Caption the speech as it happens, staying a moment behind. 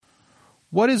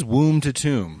What is womb to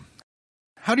tomb?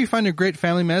 How do you find a great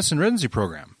family medicine residency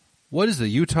program? What is the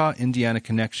Utah-Indiana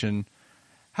connection?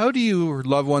 How do your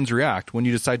loved ones react when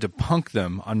you decide to punk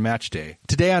them on match day?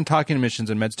 Today on Talking Admissions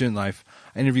and Med Student Life,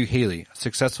 I interview Haleigh, a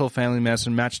successful family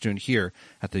medicine match student here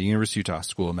at the University of Utah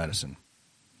School of Medicine.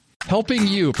 Helping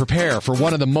you prepare for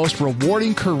one of the most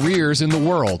rewarding careers in the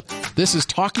world. This is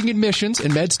Talking Admissions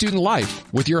and Med Student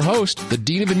Life with your host, the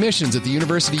Dean of Admissions at the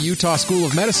University of Utah School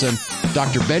of Medicine,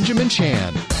 Dr. Benjamin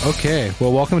Chan. Okay,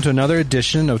 well, welcome to another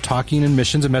edition of Talking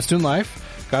Admissions and Med Student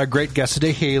Life. Got a great guest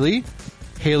today, Haleigh.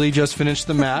 Haleigh just finished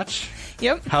the match.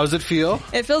 Yep. How does it feel?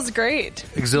 It feels great.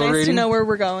 Exhilarating? Nice to know where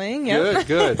we're going. Yep.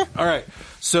 Good. All right.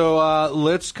 So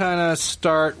let's kind of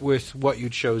start with what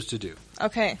you chose to do.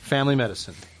 Okay. Family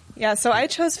medicine. Yeah, so I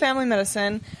chose family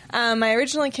medicine. I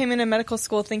originally came into medical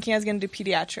school thinking I was going to do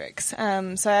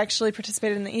pediatrics. So I actually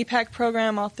participated in the EPAC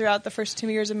program all throughout the first 2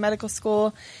 years of medical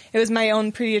school. It was my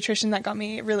own pediatrician that got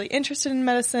me really interested in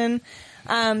medicine.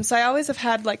 So I always have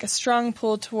had like a strong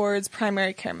pull towards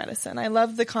primary care medicine. I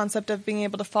love the concept of being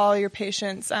able to follow your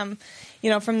patients,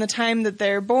 from the time that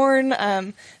they're born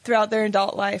throughout their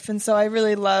adult life. And so I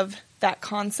really love that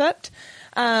concept.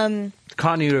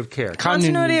 Continuity of care.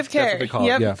 Continuity of care. That's what they call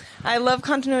Yep. it. Yeah. I love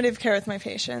continuity of care with my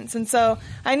patients. And so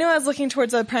I knew I was looking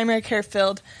towards a primary care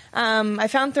field. I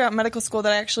found throughout medical school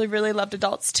that I actually really loved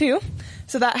adults too.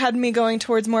 So that had me going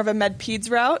towards more of a med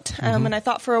peds route. And I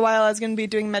thought for a while I was going to be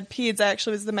doing med peds. I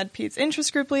actually was the med peds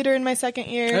interest group leader in my second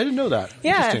year. I didn't know that.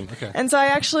 Yeah. Interesting. Okay. And so I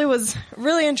actually was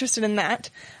really interested in that.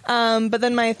 But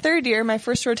then my third year, my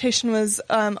first rotation was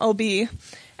OB.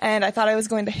 And I thought I was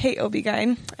going to hate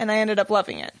OB-GYN, and I ended up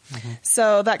loving it.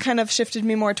 So that kind of shifted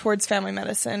me more towards family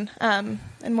medicine, and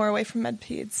more away from med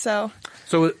peds. So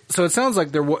it sounds like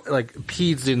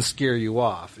peds didn't scare you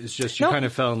off. It's just you Nope. kind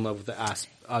of fell in love with the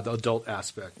adult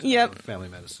aspect Yep. of family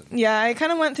medicine. Yeah, I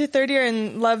kind of went through third year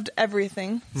and loved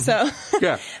everything. So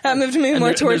Yeah. that moved me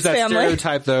more towards there's that family.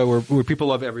 stereotype, though, where people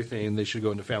love everything, they should go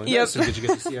into family Yep. medicine because you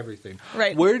get to see everything.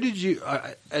 Right. Where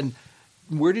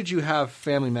did you have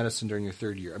family medicine during your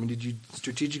third year? I mean, did you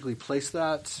strategically place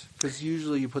that? Because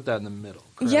usually you put that in the middle.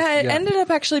 Correct? Yeah, it ended up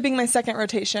actually being my second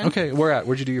rotation. Okay, where at?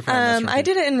 Where'd you do your family medicine? I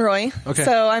did it in Roy. Okay.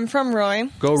 So I'm from Roy.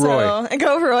 Go Roy. So,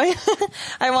 go Roy.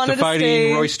 I wanted to stay...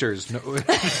 Fighting roysters. No.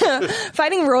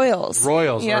 Fighting Royals.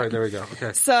 Royals. Yeah. All right, there we go.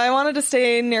 Okay. So I wanted to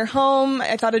stay near home.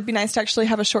 I thought it'd be nice to actually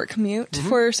have a short commute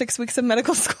for 6 weeks of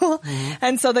medical school.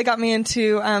 And so they got me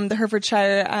into the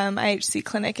Herefordshire IHC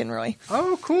clinic in Roy.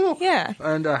 Oh, cool. Yeah.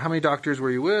 And how many doctors were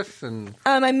you with? And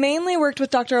I mainly worked with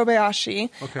Dr.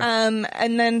 Obayashi. Okay.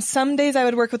 And then some days I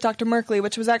would work with Dr. Merkley,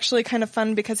 which was actually kind of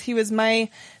fun because he was my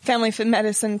family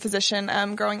medicine physician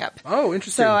growing up. Oh,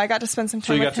 interesting. So I got to spend some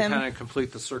time with him. So you got to kind of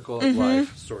complete the circle of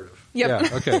life, sort of. Yep.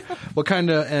 Yeah. Okay. What kind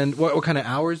of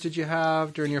hours did you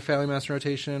have during your family medicine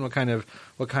rotation? What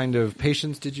kind of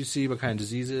patients did you see? What kind of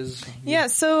diseases? Yeah.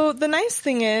 So the nice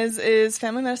thing is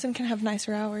family medicine can have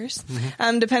nicer hours,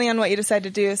 depending on what you decide to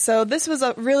do. So this was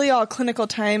really all clinical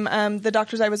time. The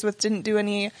doctors I was with didn't do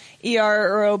any ER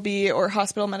or OB or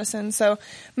hospital medicine. So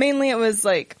mainly it was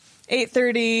like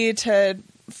 8:30 to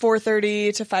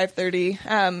 4:30 to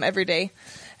 5:30 every day,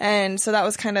 and so that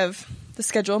was kind of the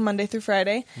schedule, Monday through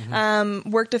Friday.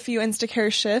 Worked a few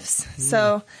Instacare shifts.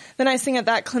 So the nice thing at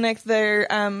that clinic, their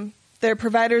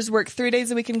providers work 3 days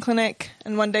a week in clinic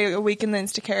and 1 day a week in the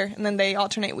Instacare, and then they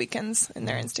alternate weekends in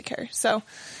their Instacare. So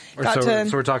So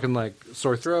we're talking like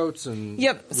sore throats and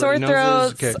sore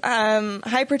noses? throats, Okay.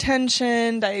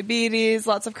 hypertension, diabetes,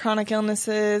 lots of chronic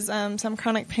illnesses, some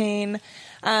chronic pain.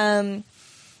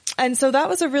 And so that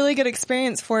was a really good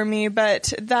experience for me,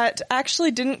 but that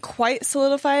actually didn't quite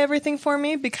solidify everything for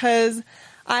me because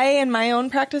I, in my own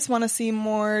practice, want to see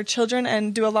more children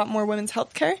and do a lot more women's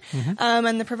health care.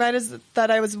 And the providers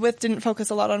that I was with didn't focus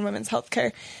a lot on women's health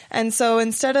care. And so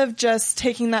instead of just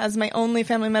taking that as my only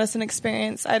family medicine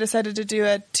experience, I decided to do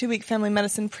a 2-week family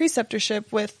medicine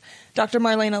preceptorship with Dr.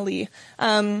 Marlena Lee,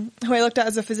 who I looked at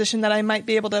as a physician that I might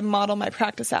be able to model my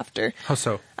practice after. How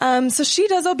so? So she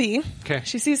does OB. Okay.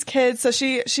 She sees kids. So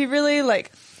she really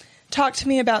talked to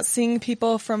me about seeing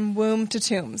people from womb to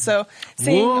tomb. So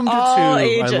seeing Womb to all tomb.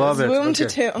 ages. I love it. Womb Okay.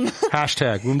 to tomb.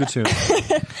 Hashtag womb to tomb.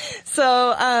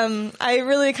 So I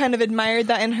really kind of admired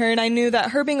that in her, and I knew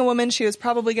that her being a woman, she was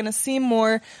probably going to see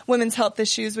more women's health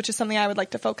issues, which is something I would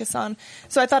like to focus on.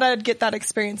 So I thought I'd get that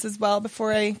experience as well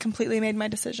before I completely made my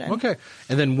decision. Okay.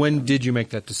 And then when did you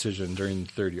make that decision during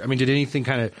the third year? I mean, did anything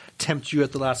kind of tempt you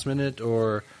at the last minute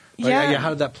or... Yeah. How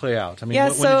did that play out? I mean, Yeah,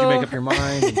 when did you make up your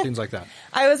mind and things like that?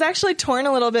 I was actually torn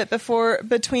a little bit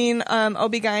between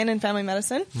OB-GYN and family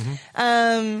medicine,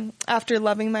 after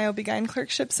loving my OB-GYN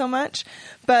clerkship so much.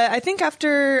 But I think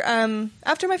after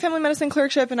my family medicine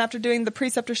clerkship and after doing the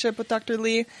preceptorship with Dr.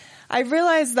 Lee, I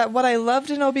realized that what I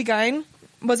loved in OB-GYN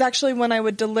was actually when I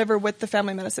would deliver with the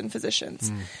family medicine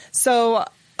physicians. So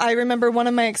I remember one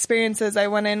of my experiences, I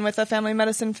went in with a family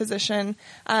medicine physician,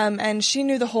 and she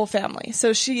knew the whole family.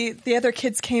 So the other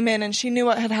kids came in and she knew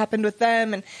what had happened with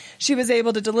them, and she was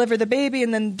able to deliver the baby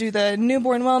and then do the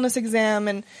newborn wellness exam.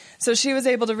 And so she was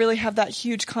able to really have that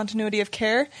huge continuity of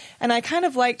care. And I kind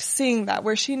of liked seeing that,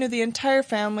 where she knew the entire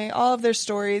family, all of their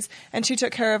stories, and she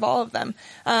took care of all of them.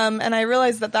 And I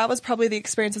realized that was probably the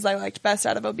experiences I liked best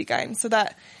out of OB-GYN. So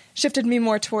that shifted me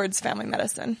more towards family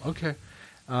medicine. Okay.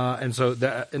 And so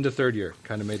that into third year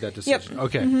kind of made that decision. Yep.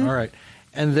 Okay. All right.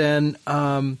 And then,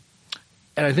 and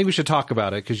I think we should talk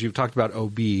about it because you've talked about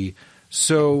OB.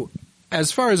 So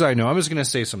as far as I know, I'm just going to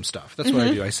say some stuff. That's what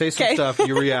I do. I say some stuff,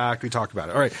 you react, we talk about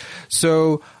it. All right.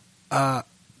 So,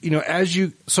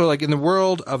 so like in the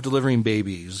world of delivering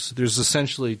babies, there's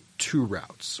essentially two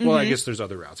routes. Well, I guess there's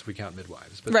other routes if we count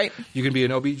midwives. But right. You can be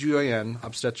an OB-GYN,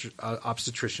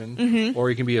 obstetrician, or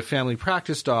you can be a family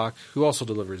practice doc who also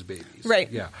delivers babies.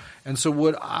 Right. Yeah. And so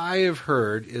what I have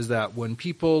heard is that when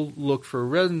people look for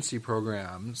residency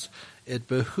programs, it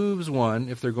behooves one,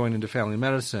 if they're going into family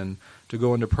medicine, to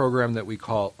go into a program that we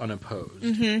call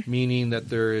unopposed, meaning that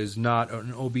there is not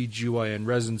an OB-GYN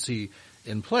residency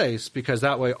in place, because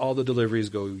that way all the deliveries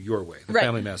go your way, the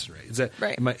family medicine rate. Is that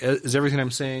right? Is everything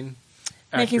I'm saying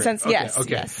accurate? Making sense? Okay, yes.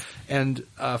 Okay. Yes. And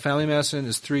family medicine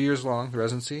is 3 years long, the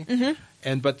residency.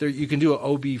 But you can do an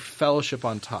OB fellowship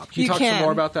on top. Can you talk some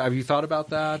more about that? Have you thought about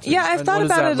that? Yeah, I've thought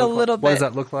about it a little bit. What does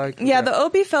that look like? Yeah, the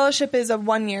OB fellowship is a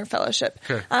 1-year fellowship.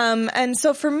 Okay. And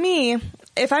so for me,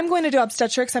 if I'm going to do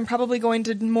obstetrics, I'm probably going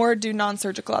to more do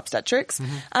non-surgical obstetrics.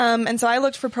 And so I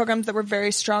looked for programs that were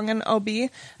very strong in OB.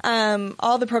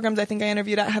 All the programs I think I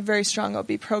interviewed at have very strong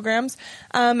OB programs.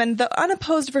 And the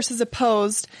unopposed versus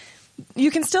opposed,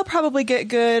 you can still probably get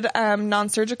good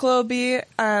non-surgical OB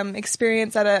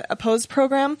experience at an opposed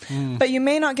program, but you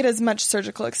may not get as much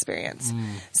surgical experience.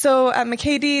 So at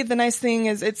McKay-D, the nice thing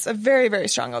is it's a very, very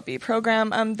strong OB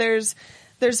program. There's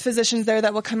physicians there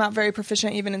that will come out very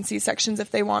proficient even in C-sections if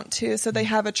they want to. So they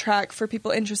have a track for people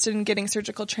interested in getting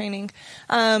surgical training.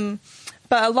 But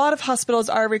a lot of hospitals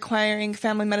are requiring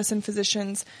family medicine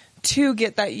physicians to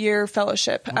get that year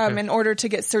fellowship in order to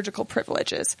get surgical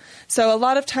privileges. So a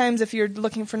lot of times if you're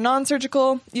looking for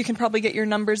non-surgical, you can probably get your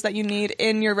numbers that you need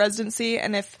in your residency.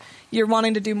 And if you're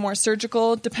wanting to do more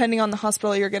surgical, depending on the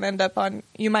hospital you're going to end up on,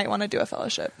 you might want to do a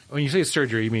fellowship. When you say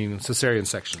surgery, you mean cesarean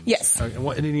sections? Yes.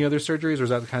 Any other surgeries, or is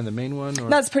that kind of the main one? Or?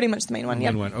 That's pretty much the main one, The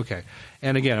main one, okay.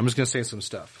 And again, I'm just going to say some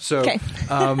stuff. So,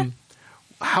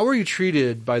 how were you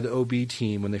treated by the OB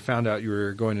team when they found out you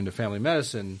were going into family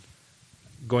medicine,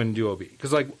 going to do OB?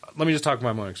 Because, let me just talk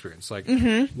about my own experience.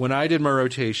 When I did my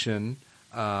rotation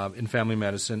in family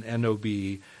medicine and OB,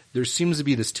 there seems to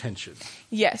be this tension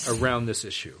around this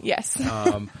issue. Yes.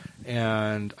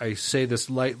 And I say this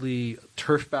lightly,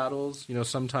 turf battles.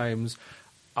 Sometimes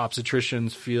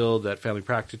obstetricians feel that family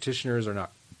practitioners are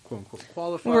not, quote-unquote,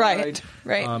 qualified.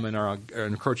 Right. And are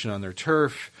encroaching on their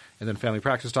turf. And then family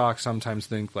practice docs sometimes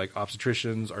think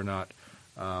obstetricians are not,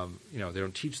 they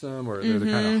don't teach them, or they're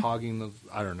kind of hogging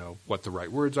I don't know what the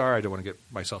right words are. I don't want to get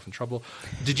myself in trouble.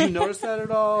 Did you notice that at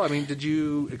all? I mean, did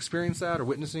you experience that or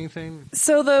witness anything?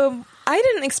 So I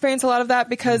didn't experience a lot of that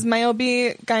because my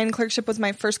OB-GYN clerkship was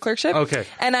my first clerkship. Okay.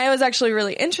 And I was actually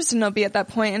really interested in OB at that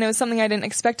point, and it was something I didn't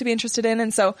expect to be interested in.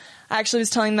 And so I actually was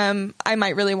telling them I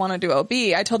might really want to do OB.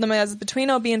 I told them I was between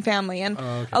OB and family. And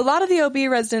a lot of the OB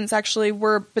residents actually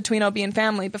were between OB and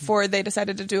family before they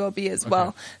decided to do OB as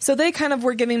well. So they kind of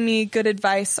were giving me good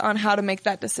advice on how to make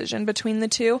that decision between the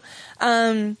two.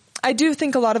 I do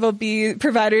think a lot of OB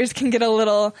providers can get a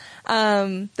little,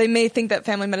 they may think that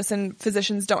family medicine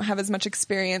physicians don't have as much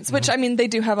experience, which, I mean, they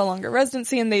do have a longer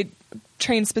residency and they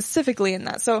train specifically in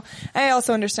that. So I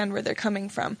also understand where they're coming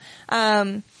from.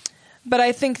 But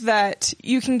I think that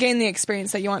you can gain the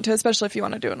experience that you want to, especially if you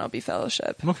want to do an OB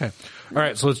fellowship. Okay. All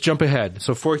right. So let's jump ahead.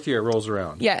 So fourth year rolls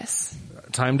around. Yes.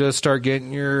 Time to start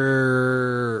getting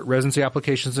your residency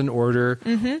applications in order.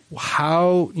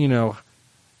 How,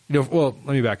 well,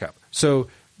 let me back up. So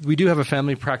we do have a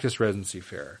family practice residency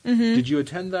fair. Did you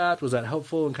attend that? Was that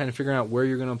helpful in kind of figuring out where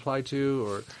you're going to apply to?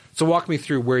 Or so walk me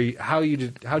through how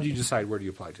did you decide where do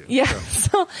you apply to? Yeah,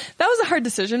 so that was a hard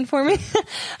decision for me.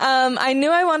 I knew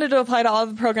I wanted to apply to all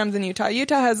the programs in Utah.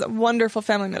 Utah has wonderful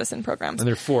family medicine programs. And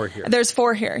there are 4 here. There's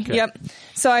 4 here. Okay. Yep.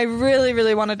 So I really,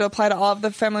 really wanted to apply to all of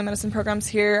the family medicine programs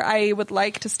here. I would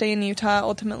like to stay in Utah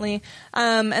ultimately.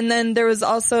 And then there was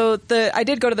also I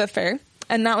did go to the fair.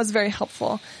 And that was very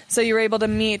helpful. So you were able to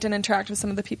meet and interact with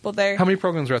some of the people there. How many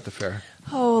programs are at the fair?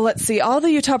 Oh, let's see. All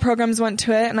the Utah programs went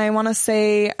to it, and I want to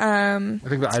say I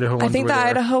think the Idaho ones were there.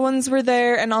 Idaho ones were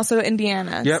there, and also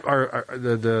Indiana. Yep,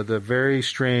 the very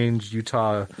strange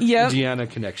Utah Indiana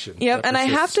connection. Yep, and I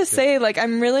have to say, like,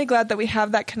 I'm really glad that we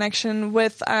have that connection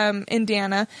with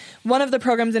Indiana. One of the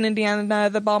programs in Indiana,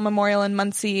 the Ball Memorial in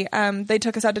Muncie, they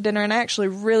took us out to dinner, and I actually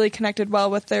really connected well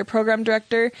with their program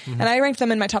director, and I ranked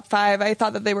them in my top 5. I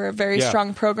thought that they were a very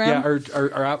strong program. Yeah,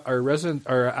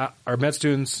 our med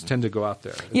students tend to go out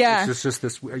there. It's just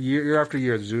this year after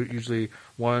year. There's usually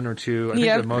 1 or 2. I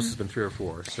think the most has been 3 or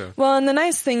 4. So well, and the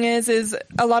nice thing is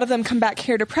a lot of them come back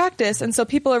here to practice, and so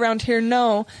people around here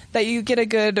know that you get a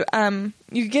good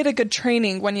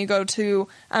training when you go to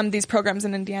these programs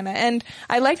in Indiana. And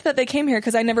I liked that they came here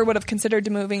because I never would have considered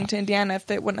moving to Indiana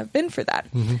if it wouldn't have been for that.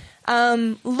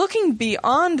 Looking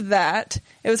beyond that,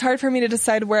 it was hard for me to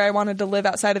decide where I wanted to live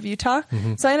outside of Utah.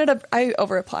 So I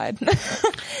over-applied.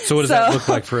 So what does that look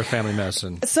like for a family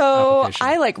medicine So application?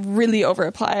 I really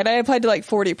over-applied. I applied to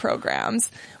 40 programs,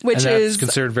 which is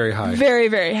considered very high. Very,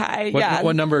 very high.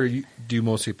 What number do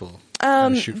most people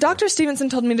shoot for? Dr. Stevenson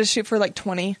told me to shoot for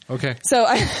 20. Okay. So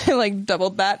I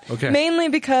doubled that. Okay. Mainly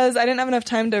because I didn't have enough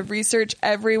time to research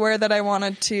everywhere that I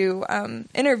wanted to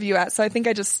interview at. So I think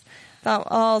I just thought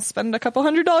I'll spend a couple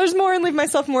 $100 more and leave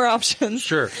myself more options.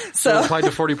 Sure. So I applied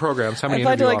to 40 programs. How many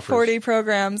interview offers? I applied to 40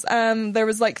 programs. There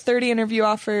was 30 interview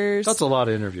offers. That's a lot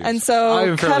of interviews. And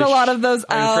so cut a lot of those out.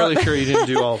 I'm fairly sure you didn't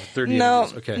do all 30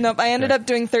 interviews. Okay. Nope. I ended up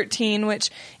doing 13, which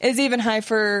is even high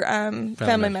for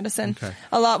family medicine. Okay.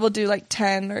 A lot will do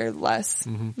 10 or less.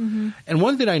 And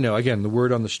one thing I know, again, the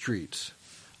word on the street,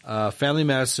 family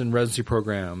medicine residency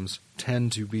programs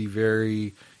tend to be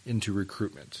very into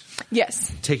recruitment.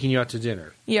 Yes. Taking you out to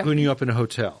dinner. Yep. Putting you up in a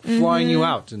hotel. Flying you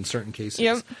out in certain cases.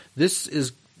 Yep. This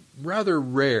is rather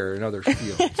rare in other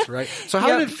fields, right? So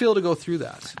how did it feel to go through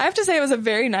that? I have to say it was a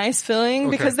very nice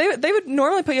feeling because they would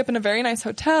normally put you up in a very nice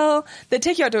hotel. They'd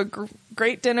take you out to a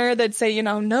great dinner. They'd say,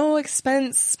 no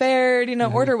expense spared,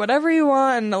 order whatever you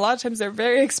want. And a lot of times they're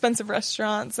very expensive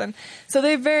restaurants. And so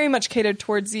they very much catered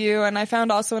towards you. And I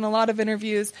found also in a lot of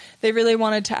interviews, they really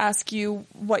wanted to ask you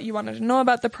what you wanted to know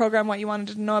about the program, what you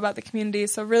wanted to know about the community.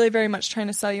 So really very much trying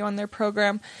to sell you on their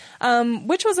program,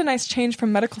 which was a nice change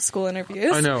from medical school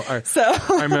interviews. I know.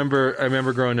 I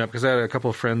remember growing up because I had a couple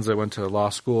of friends that went to law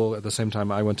school at the same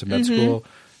time I went to med school.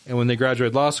 And when they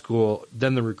graduated law school,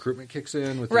 then the recruitment kicks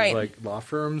in with these law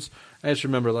firms. I just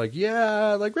remember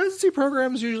residency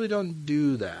programs usually don't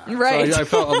do that. Right. So I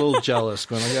felt a little jealous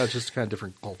going it's just kind of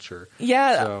different culture.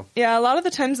 Yeah. So. Yeah. A lot of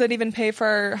the times they'd even pay for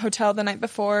our hotel the night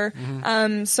before.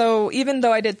 So even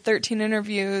though I did 13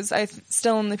 interviews, I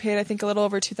still only paid, I think, a little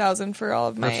over $2,000 for all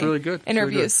of my That's really good.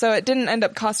 interviews. Really good. So it didn't end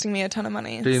up costing me a ton of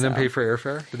money. Did they then pay for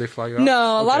airfare? Did they fly you out?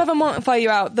 No, a lot of them won't fly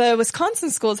you out. The Wisconsin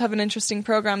schools have an interesting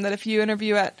program that if you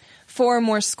interview at 4 or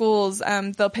more schools,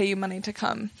 they'll pay you money to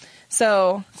come.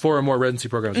 So 4 or more residency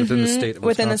programs within the state of Wisconsin.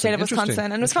 Within the state of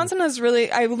Wisconsin. And Wisconsin has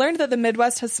I learned that the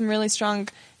Midwest has some really strong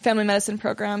family medicine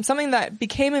programs. Something that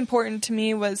became important to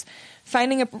me was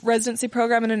finding a residency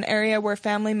program in an area where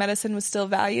family medicine was still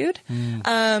valued.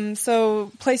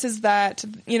 So places that,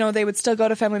 they would still go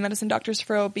to family medicine doctors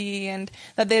for OB and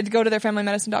that they'd go to their family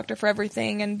medicine doctor for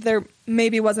everything. And there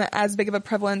maybe wasn't as big of a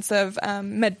prevalence of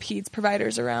med peds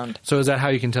providers around. So is that how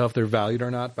you can tell if they're valued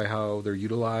or not? By how they're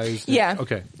utilized? Yeah.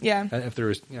 Okay. Yeah. And if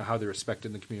they're, how they're respected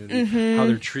in the community, how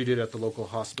they're treated at the local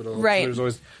hospital. Right. So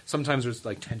sometimes there's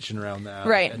tension around that.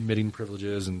 Right. Admitting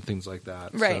privileges and things like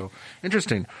that. Right. So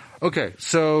interesting. Okay.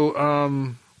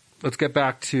 So let's get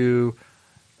back to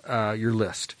your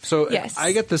list. So yes.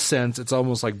 I get the sense it's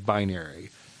almost like binary.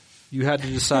 You had to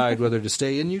decide whether to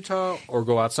stay in Utah or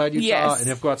go outside Utah, yes. and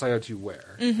if go outside Utah,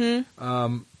 where?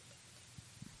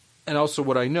 And also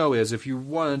what I know is if you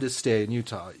wanted to stay in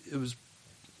Utah, it was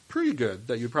pretty good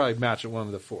that you'd probably match at one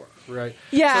of the 4, right?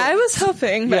 Yeah, I was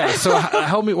hoping. Yeah, so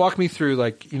walk me through,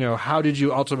 how did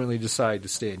you ultimately decide to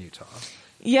stay in Utah?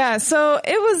 Yeah, so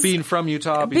it was... Being from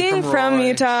Utah, being from Roy.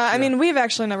 Utah. Yeah. I mean, we've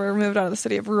actually never moved out of the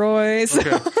city of Roy,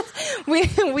 so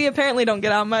we apparently don't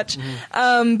get out much.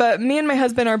 But me and my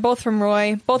husband are both from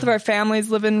Roy. Both of our families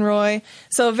live in Roy.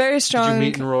 So very strong. Did you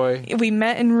meet in Roy? We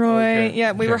met in Roy. Okay.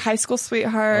 Yeah, we were high school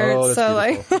sweethearts. Oh,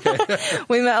 that's so beautiful.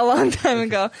 we met a long time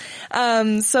ago.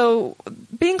 So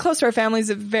being close to our families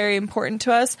is very important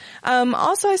to us.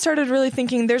 Also, I started really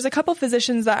thinking there's a couple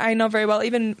physicians that I know very well,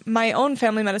 even my own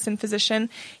family medicine physician.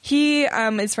 He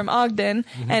is from Ogden,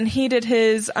 and he did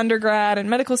his undergrad and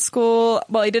medical school.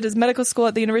 Well, he did his medical school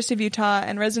at the University of Utah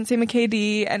and residency at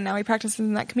McKay-Dee, and now he practices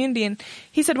in that community. And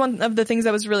he said one of the things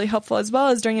that was really helpful as well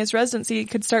is during his residency, he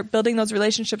could start building those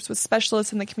relationships with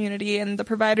specialists in the community and the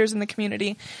providers in the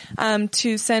community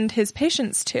to send his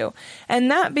patients to.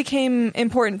 And that became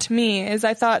important to me, as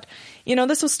I thought,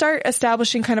 this will start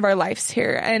establishing kind of our lives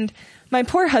here. And my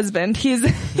poor husband,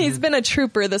 he's been a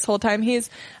trooper this whole time. He's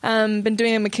been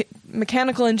doing a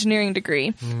mechanical engineering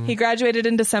degree. He graduated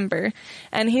in December,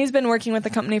 and he's been working with the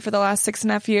company for the last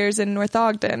 6.5 years in North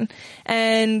Ogden.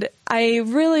 And I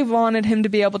really wanted him to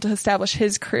be able to establish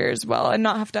his career as well and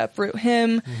not have to uproot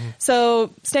him.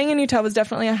 So staying in Utah was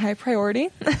definitely a high priority.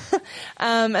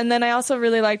 And then I also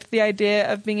really liked the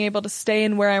idea of being able to stay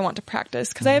in where I want to practice,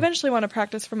 because I eventually want to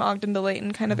practice from Ogden to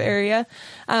Layton kind of area.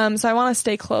 So I want to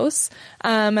stay close.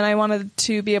 And I wanted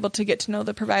to be able to get to know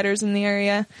the providers in the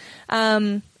area.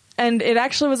 And it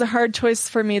actually was a hard choice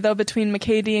for me, though, between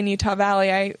McKay-Dee and Utah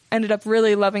Valley. I ended up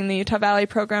really loving the Utah Valley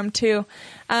program, too.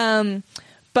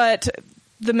 But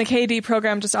the McKay-Dee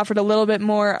program just offered a little bit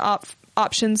more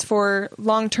options for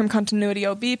long-term continuity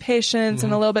OB patients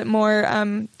and a little bit more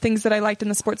things that I liked in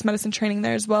the sports medicine training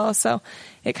there as well. So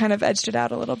it kind of edged it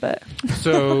out a little bit.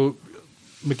 So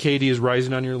McKay-Dee is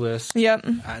rising on your list. Yep.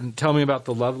 And tell me about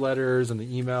the love letters and the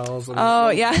emails.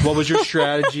 Yeah. What was your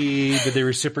strategy? Did they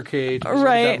reciprocate? What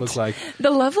Right. did that look like? The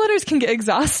love letters can get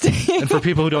exhausting. And for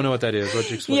people who don't know what that is, why don't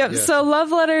you explain? Yep. Yeah. So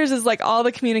love letters is like all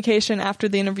the communication after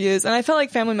the interviews. And I feel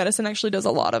like family medicine actually does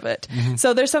a lot of it.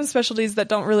 So there's some specialties that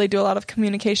don't really do a lot of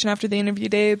communication after the interview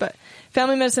day, but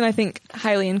family medicine, I think,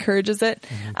 highly encourages it.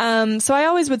 So I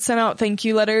always would send out thank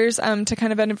you letters to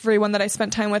kind of everyone that I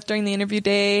spent time with during the interview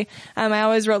day.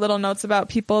 I always wrote little notes about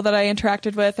people that I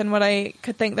interacted with and what I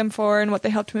could thank them for and what they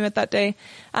helped me with that day.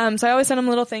 So I always sent them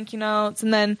little thank you notes.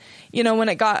 And then, when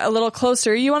it got a little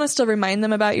closer, you want to still remind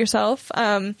them about yourself.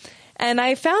 And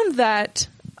I found that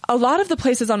a lot of the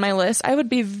places on my list, I would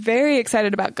be very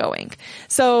excited about going.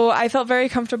 So I felt very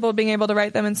comfortable being able to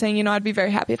write them and saying, I'd be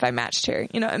very happy if I matched here.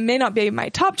 It may not be my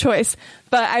top choice,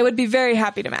 but I would be very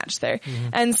happy to match there.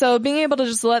 And so being able to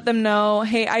just let them know,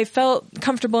 hey, I felt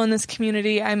comfortable in this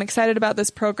community. I'm excited about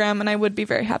this program, and I would be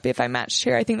very happy if I matched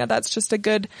here. I think that that's just a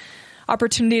good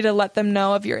opportunity to let them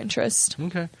know of your interest.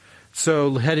 Okay.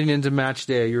 So heading into match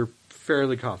day, you're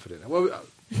fairly confident. Well,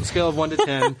 a scale of 1 to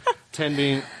 10, 10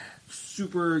 being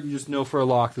super, you just know for a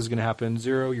lock this is going to happen.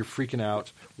 0, you're freaking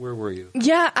out. Where were you?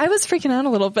 Yeah, I was freaking out a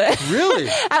little bit. Really?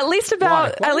 At least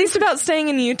about staying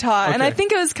in Utah. Okay. And I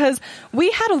think it was because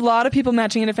we had a lot of people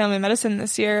matching into family medicine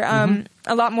this year.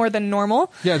 A lot more than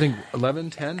normal. Yeah, I think 11,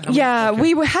 10? Yeah,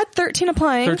 Okay. we had 13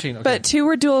 applying. 13, okay. But 2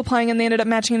 were dual applying, and they ended up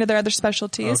matching into their other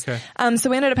specialties. Okay. So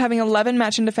we ended up having 11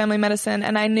 match into family medicine,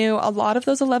 and I knew a lot of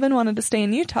those 11 wanted to stay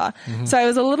in Utah. So I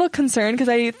was a little concerned because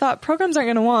I thought programs aren't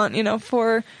going to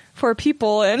want, for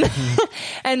people. And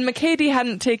and McKay-Dee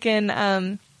hadn't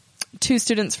taken 2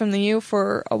 students from the U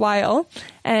for a while,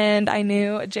 and I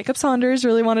knew Jacob Saunders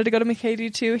really wanted to go to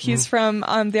McKay-Dee too. He's from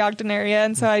the Ogden area,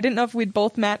 and so I didn't know if we'd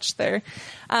both match there.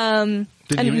 Did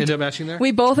you end up matching there?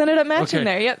 We both ended up matching Okay.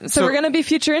 there, yep. So So- we're going to be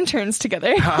future interns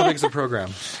together. How big's the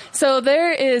program? So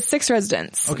there is 6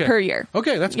 residents per year.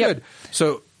 Okay, that's Yep. good.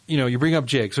 So, you bring up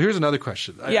Jake. So here's another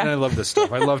question. Yeah. And I love this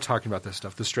stuff. I love talking about this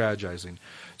stuff, the strategizing.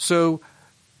 So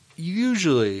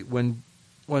usually when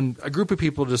a group of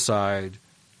people decide,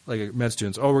 like med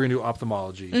students, we're going to do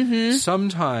ophthalmology,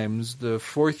 sometimes the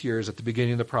 4th years at the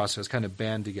beginning of the process kind of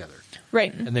band together.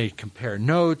 Right. And they compare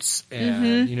notes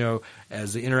and,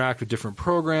 as they interact with different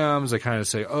programs, they kind of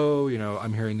say,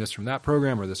 I'm hearing this from that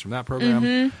program or this from that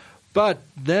program. But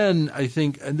then I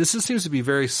think, and this seems to be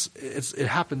it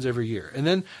happens every year. And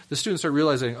then the students start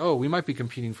realizing, we might be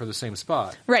competing for the same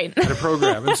spot. Right. At a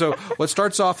program. And so what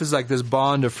starts off as like this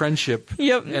bond of friendship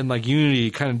and like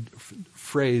unity kind of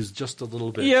phrased just a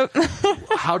little bit. Yep.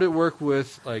 How did it work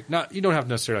with you don't have to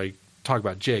necessarily talk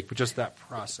about Jake, but just that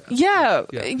process. Yeah.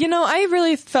 I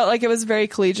really felt like it was very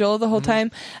collegial the whole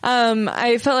time.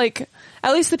 I felt like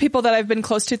at least the people that I've been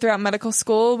close to throughout medical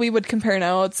school, we would compare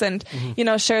notes and,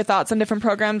 share thoughts on different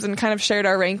programs and kind of shared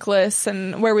our rank lists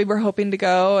and where we were hoping to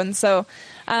go. And so,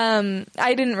 I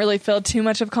didn't really feel too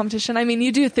much of competition. I mean,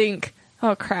 you do think,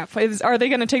 oh crap, are they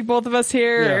going to take both of us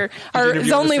here? Yeah. Or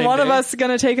is only one of us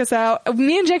going to take us out?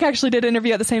 Me and Jake actually did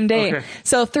interview at the same day. Okay.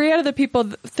 So 3 out of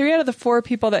the 4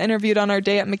 people that interviewed on our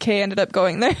day at McKay ended up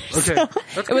going there. Okay. So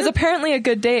it was apparently a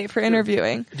good day for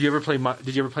interviewing. Did you ever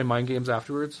play mind games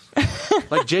afterwards?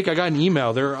 Like, Jake, I got an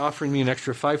email. They're offering me an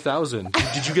extra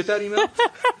 $5,000. Did you get that email?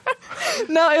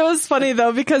 No, it was funny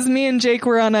though, because me and Jake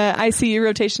were on a ICU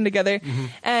rotation together,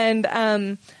 and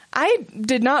I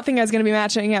did not think I was going to be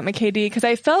matching at McKay because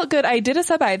I felt good. I did a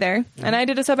sub-I there, and I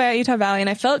did a sub-I at Utah Valley, and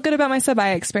I felt good about my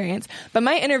sub-I experience. But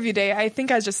my interview day, I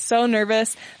think I was just so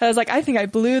nervous that I was like, I think I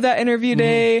blew that interview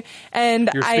day. And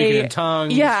You're speaking in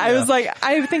tongues. Yeah, I was like,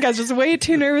 I think I was just way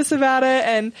too nervous about it.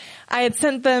 And I had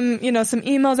sent them, some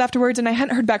emails afterwards, and I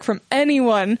hadn't heard back from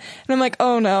anyone. And I'm like,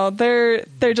 oh no, they're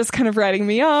just kind of writing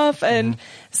me off. And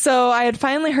so I had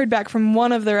finally heard back from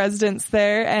one of the residents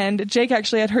there, and Jake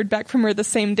actually had heard back from her the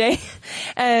same day.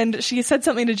 And she said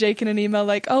something to Jake in an email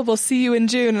like, oh, we'll see you in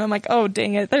June. And I'm like, oh,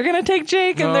 dang it. They're going to take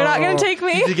Jake, and they're not going to take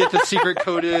me. Did you get the secret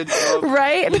coded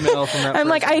right? email from that I'm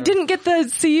like, I didn't get the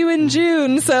see you in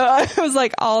June. So I was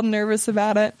like all nervous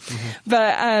about it.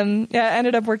 But it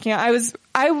ended up working out.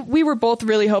 We were both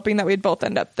really hoping that we'd both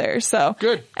end up there. So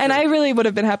good. And I really would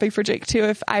have been happy for Jake too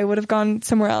if I would have gone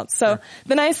somewhere else. So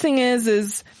the nice thing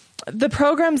is the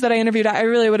programs that I interviewed at, I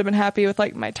really would have been happy with.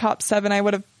 Like my top 7, I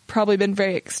would have probably been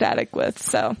very ecstatic with.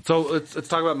 So let's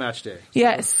talk about match day.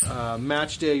 Yes.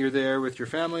 Match day, you're there with your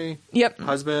family. Yep.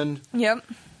 Husband. Yep.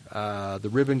 The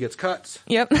ribbon gets cut.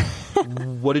 Yep.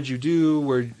 What did you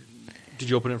do? Did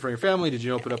you open it for your family? Did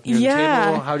you open it up near the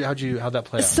table? How'd that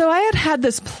play out? So I had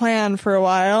this plan for a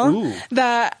while. Ooh.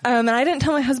 That, and I didn't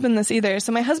tell my husband this either.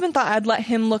 So my husband thought I'd let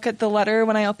him look at the letter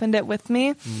when I opened it with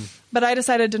me. But I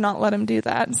decided to not let him do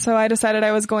that. So I decided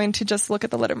I was going to just look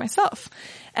at the letter myself.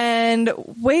 And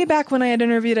way back when I had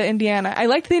interviewed at Indiana, I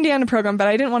liked the Indiana program, but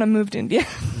I didn't want to move to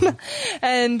Indiana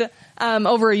and,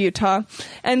 over Utah.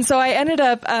 And so I ended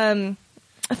up,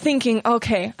 thinking,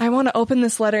 okay, I want to open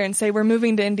this letter and say we're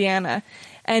moving to Indiana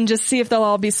and just see if they'll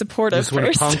all be supportive first. You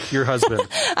just want to punk your husband.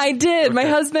 I did. Okay. My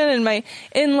husband and my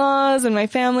in-laws and my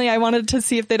family, I wanted to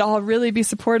see if they'd all really be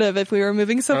supportive if we were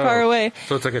moving so far away.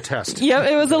 So it's like a test.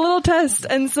 Yep, it was a little test.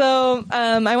 And so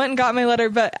I went and got my letter,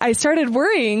 but I started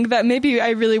worrying that maybe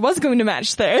I really was going to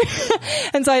match there.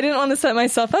 And so I didn't want to set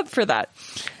myself up for that.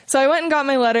 So I went and got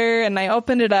my letter, and I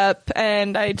opened it up,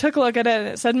 and I took a look at it, and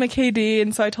it said McKay,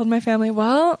 and so I told my family,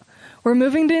 well, we're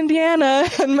moving to Indiana.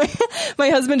 And my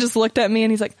husband just looked at me,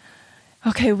 and he's like,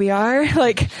 okay, we are?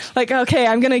 Like, okay,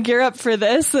 I'm going to gear up for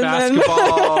this. And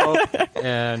basketball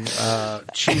and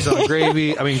cheese on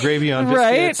gravy. I mean, gravy on biscuits.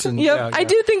 Right? And, yep. Yeah. I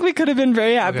do think we could have been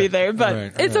very happy there,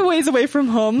 but it's a ways away from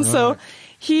home, so...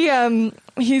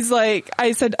 He's like,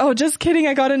 I said, oh, just kidding.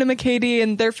 I got into McKay,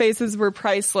 and their faces were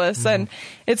priceless. And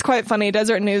it's quite funny.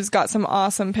 Desert News got some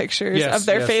awesome pictures of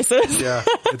their faces. Yeah.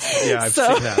 I've seen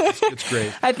that. It's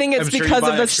great. I think it's because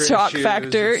of the shock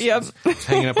factor. It's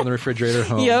hanging up on the refrigerator at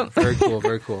home. Yep. Very cool.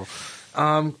 Very cool.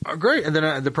 Great. And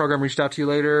then the program reached out to you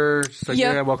later. Just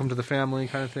like, welcome to the family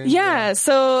kind of thing. Yeah.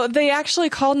 So they actually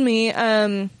called me,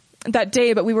 that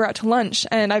day, but we were out to lunch,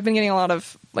 and I've been getting a lot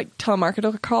of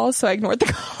telemarketer calls, so I ignored the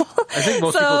call. I think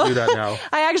most people do that now.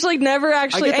 I actually never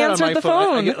answered the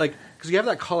phone. I get because you have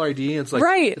that caller ID, and it's like,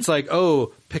 it's like,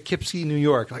 oh, Poughkeepsie, New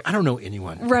York. Like, I don't know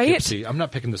anyone. Right. Poughkeepsie. I'm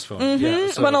not picking this phone.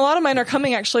 Yeah. So. When a lot of mine are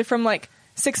coming actually from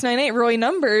 698 Roy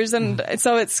numbers, and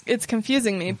so it's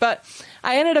confusing me. But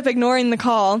I ended up ignoring the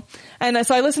call, and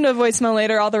so I listened to a voicemail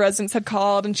later. All the residents had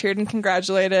called and cheered and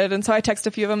congratulated, and so I texted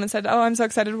a few of them and said, oh, I'm so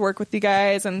excited to work with you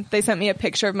guys, and they sent me a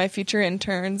picture of my future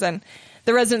interns, and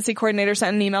the residency coordinator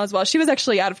sent an email as well. She was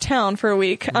actually out of town for a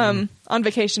week on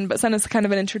vacation, but sent us kind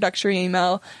of an introductory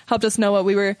email, helped us know what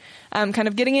we were kind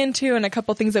of getting into, and a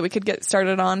couple things that we could get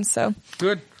started on. So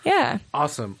good. Yeah.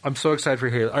 Awesome. I'm so excited for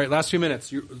Haleigh. All right, last few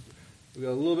minutes. We've got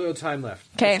a little bit of time left.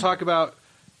 Okay. Let's talk about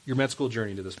your med school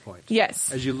journey to this point.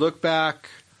 Yes. As you look back,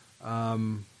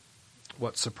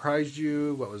 what surprised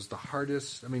you? What was the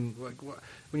hardest? I mean,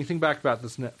 when you think back about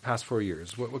this past 4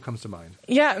 years, what comes to mind?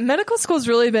 Yeah, medical school's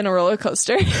really been a roller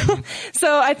coaster.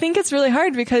 So I think it's really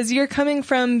hard because you're coming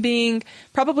from being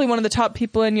probably one of the top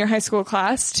people in your high school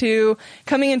class to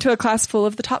coming into a class full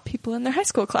of the top people in their high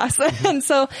school class. And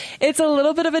so it's a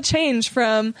little bit of a change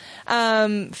from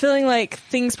feeling like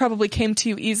things probably came to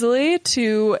you easily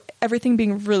to everything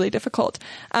being really difficult.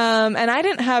 And I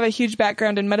didn't have a huge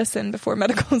background in medicine before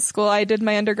medical school. I did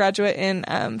my undergraduate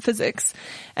in physics.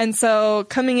 And so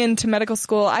coming into medical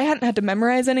school, I hadn't had to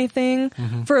memorize anything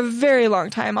for a very long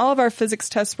time. All of our physics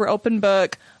tests were open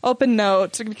book, open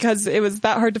note, because it was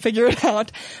that hard to figure it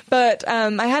out. But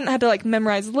I hadn't had to like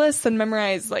memorize lists and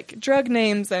memorize like drug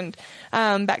names and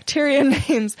bacteria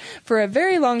names for a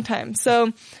very long time.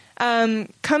 So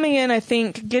coming in, I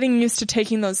think getting used to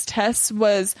taking those tests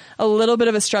was a little bit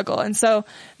of a struggle. And so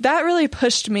that really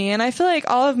pushed me. And I feel like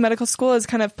all of medical school has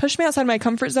kind of pushed me outside my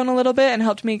comfort zone a little bit and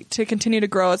helped me to continue to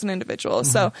grow as an individual.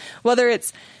 So whether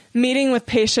it's meeting with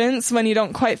patients when you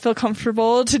don't quite feel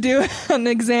comfortable to do an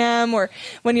exam, or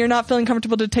when you're not feeling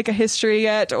comfortable to take a history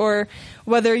yet, or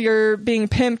whether you're being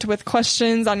pimped with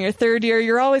questions on your third year,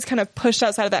 you're always kind of pushed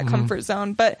outside of that comfort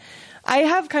zone. But I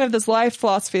have kind of this life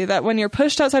philosophy that when you're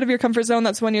pushed outside of your comfort zone,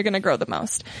 that's when you're going to grow the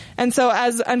most. And so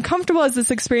as uncomfortable as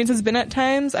this experience has been at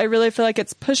times, I really feel like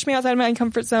it's pushed me outside of my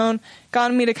comfort zone,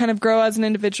 gotten me to kind of grow as an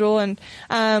individual, and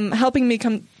helping me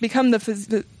become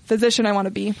the physician I want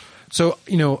to be. So,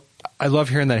 I love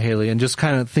hearing that, Haleigh, and just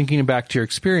kind of thinking back to your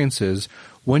experiences,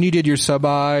 when you did your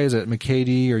sub-Is at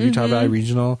McCady or Utah Valley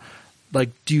Regional, like,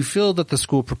 do you feel that the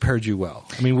school prepared you well?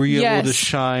 I mean, were you able to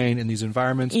shine in these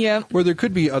environments where there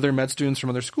could be other med students from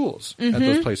other schools at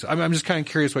those places? I'm just kind of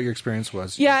curious what your experience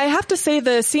was. Yeah, I have to say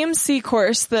the CMC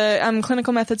course, the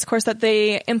clinical methods course that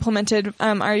they implemented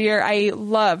our year, I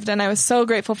loved, and I was so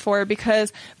grateful for,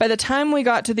 because by the time we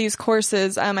got to these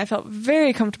courses, I felt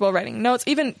very comfortable writing notes.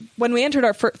 Even when we entered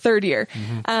our third year,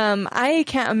 I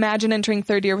can't imagine entering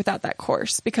third year without that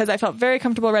course, because I felt very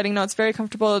comfortable writing notes, very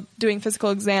comfortable doing physical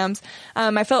exams.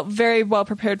 I felt very well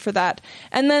prepared for that.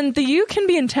 And then the U can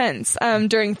be intense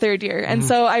during third year. And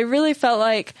so I really felt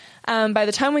like by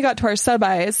the time we got to our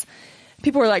sub-Is,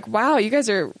 people were like, wow, you guys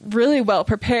are really well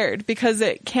prepared, because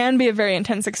it can be a very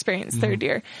intense experience third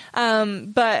year.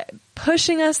 But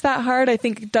pushing us that hard, I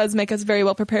think, does make us very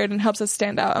well prepared and helps us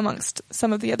stand out amongst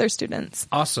some of the other students.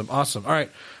 Awesome. All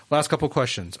right. Last couple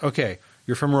questions. Okay.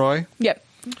 You're from Roy? Yep.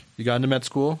 You got into med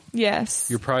school? Yes.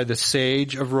 You're probably the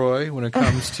sage of Roy when it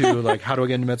comes to like, how do I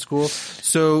get into med school?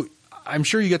 So I'm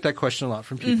sure you get that question a lot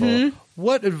from people.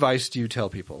 What advice do you tell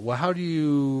people? Well, how do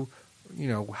you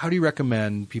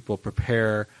recommend people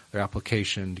prepare their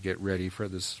application to get ready for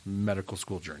this medical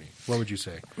school journey? What would you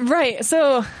say? Right.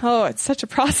 So, it's such a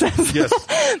process. Yes.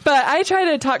 But I try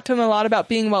to talk to them a lot about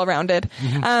being well-rounded.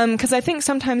 Because I think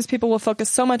sometimes people will focus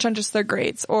so much on just their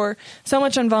grades, or so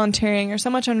much on volunteering, or so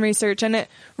much on research. And it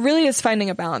really is finding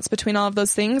a balance between all of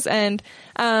those things. And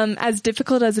as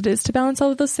difficult as it is to balance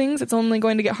all of those things, it's only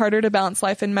going to get harder to balance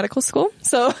life in medical school.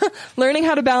 So learning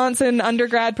how to balance in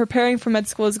undergrad, preparing for med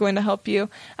school is going to help you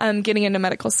getting into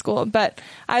medical school. But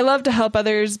I love to help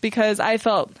others, because I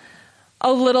felt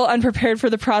a little unprepared for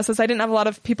the process. I didn't have a lot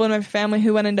of people in my family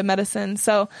who went into medicine.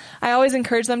 So I always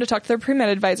encourage them to talk to their pre-med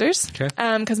advisors. Okay.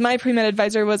 Because my pre-med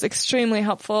advisor was extremely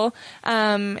helpful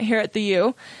here at the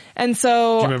U. And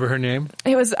so... Do you remember her name?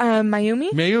 It was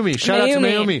Mayumi. Mayumi. Shout out to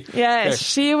Mayumi. Yes, okay.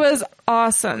 She was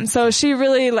awesome. So she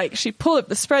really, she pulled up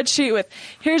the spreadsheet with,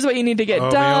 here's what you need to get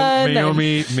done.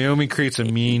 Mayumi creates a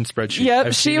mean spreadsheet.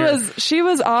 Yep, she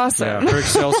was awesome. Yeah, her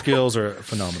Excel skills are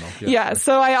phenomenal. Yeah,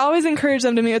 so I always encourage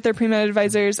them to meet with their pre-med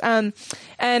advisors. And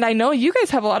I know you guys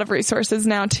have a lot of resources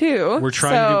now, too. We're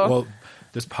trying to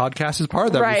this podcast is part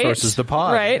of that resources, the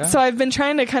pod. Right, yeah. So I've been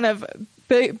trying to kind of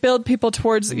build people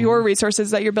towards your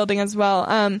resources that you're building as well.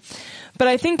 But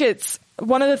I think it's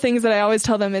one of the things that I always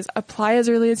tell them is apply as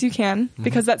early as you can,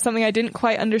 because that's something I didn't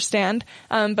quite understand.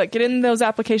 But get in those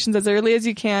applications as early as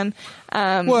you can.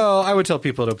 Well, I would tell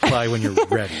people to apply when you're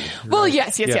ready. Right? Well,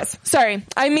 yes. Sorry.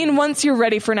 I mean, once you're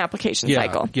ready for an application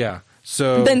cycle. Yeah.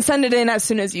 So then send it in as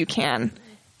soon as you can.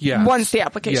 Yeah. Once the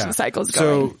application cycle is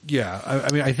going. So, yeah.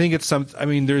 I mean, I think it's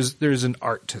there's an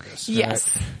art to this.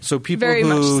 Yes. Right? So people Very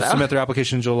who submit their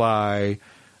application in July,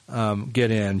 get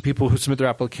in. People who submit their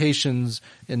applications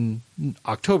in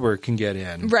October can get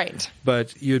in. Right.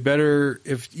 But you'd better,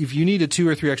 if you need 2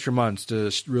 or 3 extra months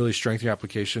to really strengthen your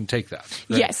application, take that.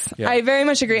 Right? Yes, yeah. I very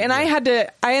much agree. And I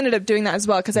ended up doing that as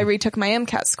well because I retook my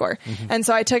MCAT score. And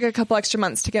so I took a couple extra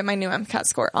months to get my new MCAT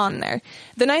score on there.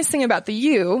 The nice thing about the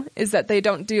U is that they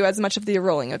don't do as much of the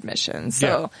rolling admission.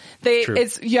 So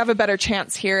you have a better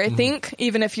chance here, I think,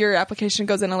 even if your application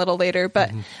goes in a little later.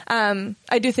 But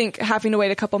I do think having to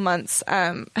wait a couple months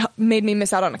made me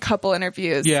miss out on a couple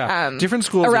interviews. Yeah. Different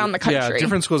schools around the country. Yeah,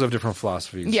 different schools have different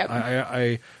philosophies. Yep.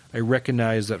 I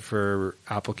recognize that for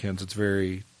applicants, it's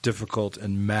very difficult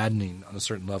and maddening on a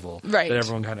certain level. Right. That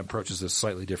everyone kind of approaches this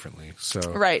slightly differently. So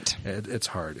right. It's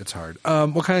hard. It's hard.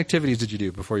 What kind of activities did you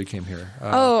do before you came here?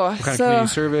 What kind of community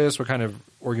service? What kind of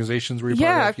organizations were you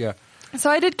part of? Yeah. So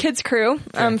I did Kids Crew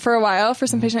for a while for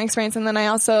some patient experience, and then I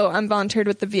also volunteered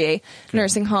with the VA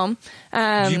nursing home.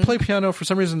 Do you play piano for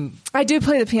some reason? I do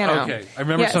play the piano. Okay. I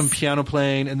remember some piano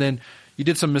playing, and then you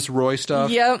did some Miss Roy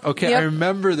stuff? Yep. Okay, yep. I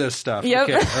remember this stuff. Yep.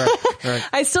 Okay, all right.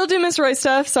 I still do Miss Roy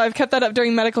stuff, so I've kept that up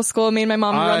during medical school. Me and my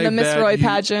mom run the Miss Roy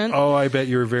pageant. Oh, I bet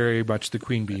you're very much the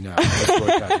queen bee now. Miss Roy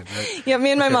pageant, right? Yeah,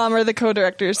 me and my mom are the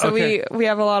co-directors, so we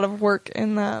have a lot of work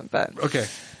in that. But okay.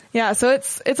 Yeah, so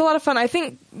it's a lot of fun. I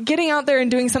think getting out there and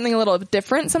doing something a little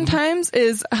different sometimes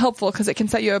is helpful because it can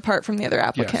set you apart from the other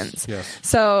applicants. Yes.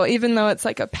 So even though it's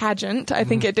like a pageant, I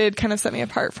think it did kind of set me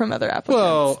apart from other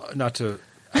applicants. Well,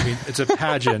 it's a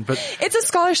pageant, but it's a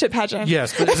scholarship pageant.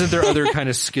 Yes, but isn't there other kind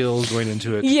of skills going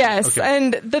into it? Yes,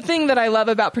 and the thing that I love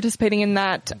about participating in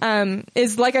that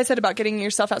is, like I said, about getting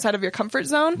yourself outside of your comfort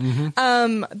zone.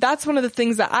 That's one of the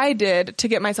things that I did to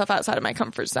get myself outside of my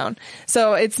comfort zone.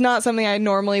 So it's not something I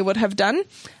normally would have done,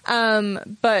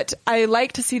 but I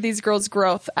like to see these girls'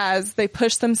 growth as they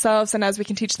push themselves and as we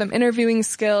can teach them interviewing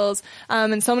skills.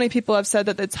 And so many people have said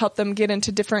that it's helped them get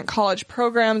into different college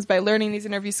programs by learning these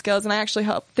interview skills, and I actually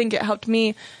think it helped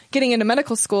me getting into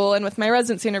medical school and with my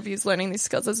residency interviews learning these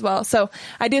skills as well. So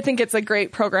I do think it's a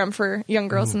great program for young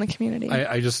girls in the community.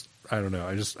 I don't know.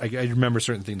 I remember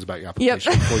certain things about your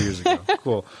application 4 years ago.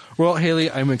 Cool. Well, Haleigh,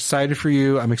 I'm excited for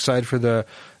you. I'm excited for the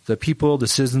people, the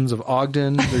citizens of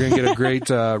Ogden. They're going to get a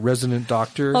great resident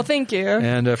doctor. Well, thank you.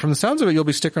 And from the sounds of it, you'll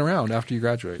be sticking around after you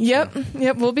graduate. Yep.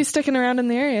 We'll be sticking around in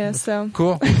the area. So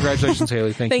cool. Congratulations,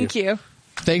 Haleigh. Thank you.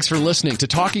 Thanks for listening to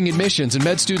Talking Admissions and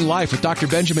Med Student Life with Dr.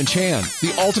 Benjamin Chan,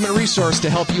 the ultimate resource to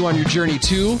help you on your journey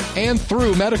to and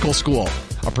through medical school.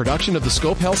 A production of the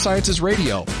Scope Health Sciences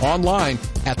Radio, online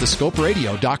at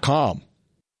thescoperadio.com.